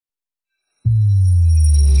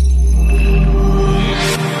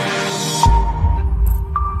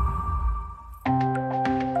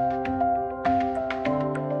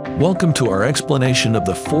Welcome to our explanation of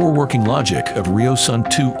the 4 working logic of RioSun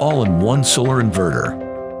 2 all-in-one solar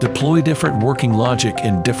inverter. Deploy different working logic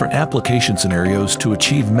in different application scenarios to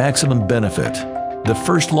achieve maximum benefit. The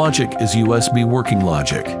first logic is USB working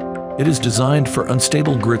logic. It is designed for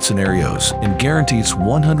unstable grid scenarios and guarantees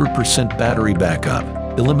 100% battery backup,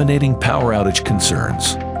 eliminating power outage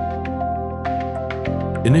concerns.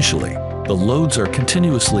 Initially, the loads are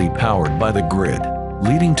continuously powered by the grid,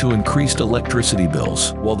 leading to increased electricity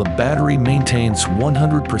bills while the battery maintains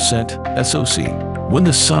 100% SOC. When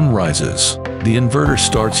the sun rises, the inverter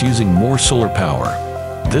starts using more solar power.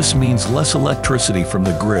 This means less electricity from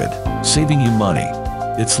the grid, saving you money.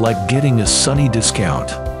 It's like getting a sunny discount.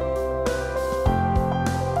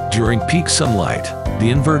 During peak sunlight, the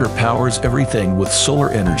inverter powers everything with solar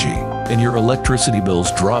energy, and your electricity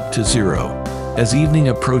bills drop to zero. As evening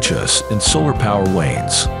approaches and solar power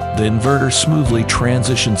wanes, the inverter smoothly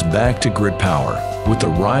transitions back to grid power, with a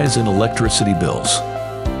rise in electricity bills.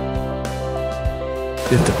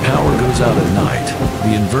 If the power goes out at night,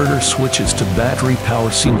 the inverter switches to battery power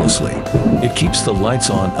seamlessly. It keeps the lights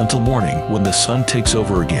on until morning when the sun takes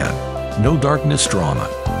over again. No darkness drama.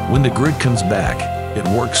 When the grid comes back, it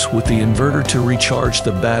works with the inverter to recharge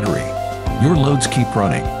the battery. Your loads keep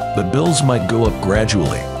running, but bills might go up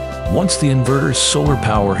gradually. Once the inverter's solar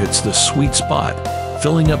power hits the sweet spot,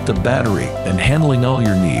 filling up the battery and handling all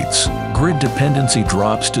your needs, grid dependency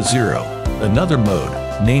drops to zero. Another mode,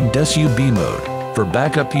 named SUB mode, for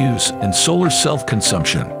backup use and solar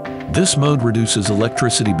self-consumption. This mode reduces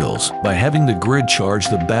electricity bills by having the grid charge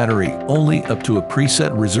the battery only up to a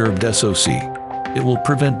preset reserved SOC. It will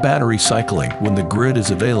prevent battery cycling when the grid is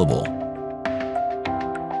available.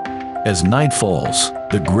 As night falls,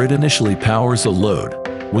 the grid initially powers the load.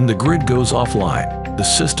 When the grid goes offline, the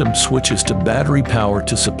system switches to battery power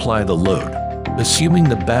to supply the load. Assuming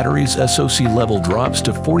the battery's SOC level drops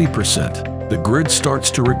to 40%, the grid starts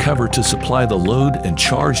to recover to supply the load and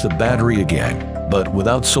charge the battery again. But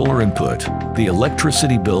without solar input, the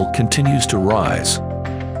electricity bill continues to rise.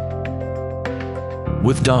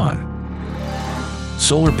 With dawn,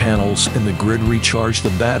 solar panels in the grid recharge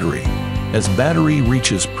the battery. As battery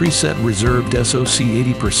reaches preset reserved SOC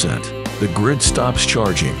 80%, the grid stops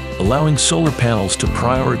charging, allowing solar panels to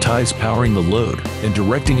prioritize powering the load and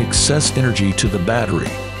directing excess energy to the battery.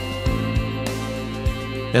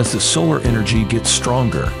 As the solar energy gets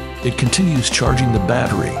stronger, it continues charging the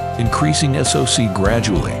battery, increasing SOC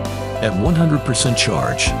gradually. At 100%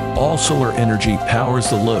 charge, all solar energy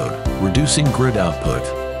powers the load, reducing grid output.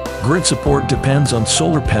 Grid support depends on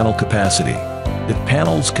solar panel capacity. If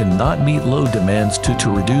panels cannot meet load demands due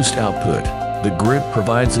to reduced output, the grid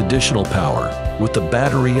provides additional power, with the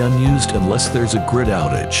battery unused unless there's a grid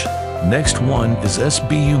outage. Next one is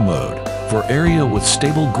SBU mode, for area with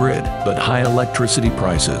stable grid but high electricity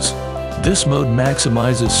prices. This mode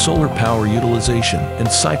maximizes solar power utilization and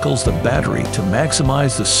cycles the battery to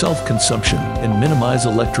maximize the self-consumption and minimize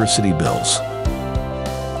electricity bills.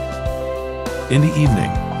 In the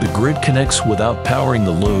evening, the grid connects without powering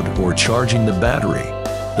the load or charging the battery.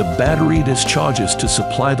 The battery discharges to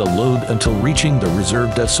supply the load until reaching the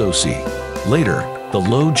reserved SOC. Later, the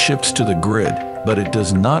load shifts to the grid, but it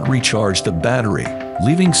does not recharge the battery,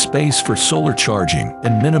 leaving space for solar charging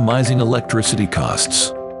and minimizing electricity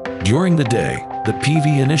costs. During the day, the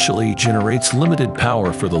PV initially generates limited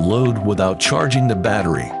power for the load without charging the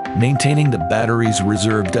battery, maintaining the battery's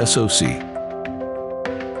reserved SOC.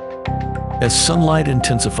 As sunlight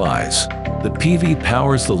intensifies, the PV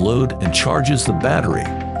powers the load and charges the battery,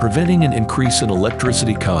 preventing an increase in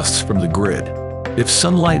electricity costs from the grid. If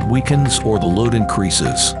sunlight weakens or the load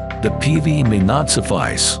increases, the PV may not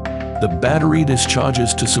suffice. The battery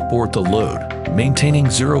discharges to support the load, maintaining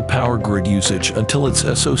zero power grid usage until its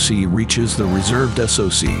SOC reaches the reserved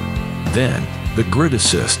SOC. Then, the grid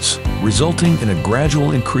assists, resulting in a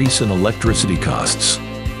gradual increase in electricity costs.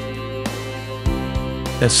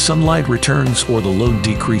 As sunlight returns or the load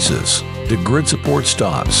decreases, the grid support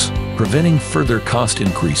stops, preventing further cost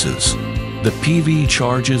increases. The PV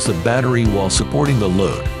charges the battery while supporting the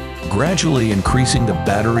load, gradually increasing the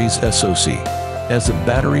battery's SOC. As the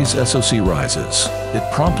battery's SOC rises,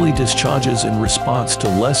 it promptly discharges in response to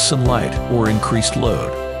less sunlight or increased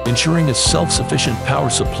load, ensuring a self-sufficient power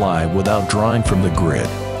supply without drawing from the grid.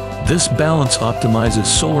 This balance optimizes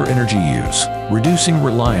solar energy use, reducing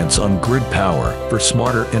reliance on grid power for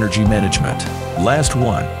smarter energy management. Last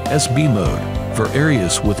one, SB mode, for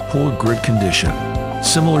areas with poor grid condition.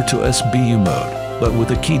 Similar to SBU mode, but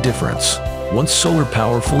with a key difference. Once solar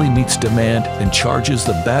power fully meets demand and charges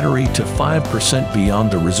the battery to 5%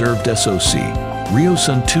 beyond the reserved SOC,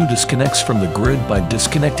 RioSun 2 disconnects from the grid by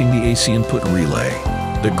disconnecting the AC input relay.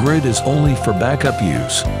 The grid is only for backup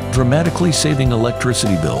use, dramatically saving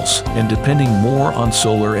electricity bills and depending more on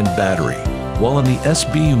solar and battery. While in the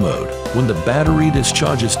SBU mode, when the battery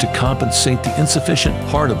discharges to compensate the insufficient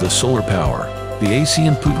part of the solar power, the AC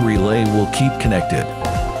input relay will keep connected.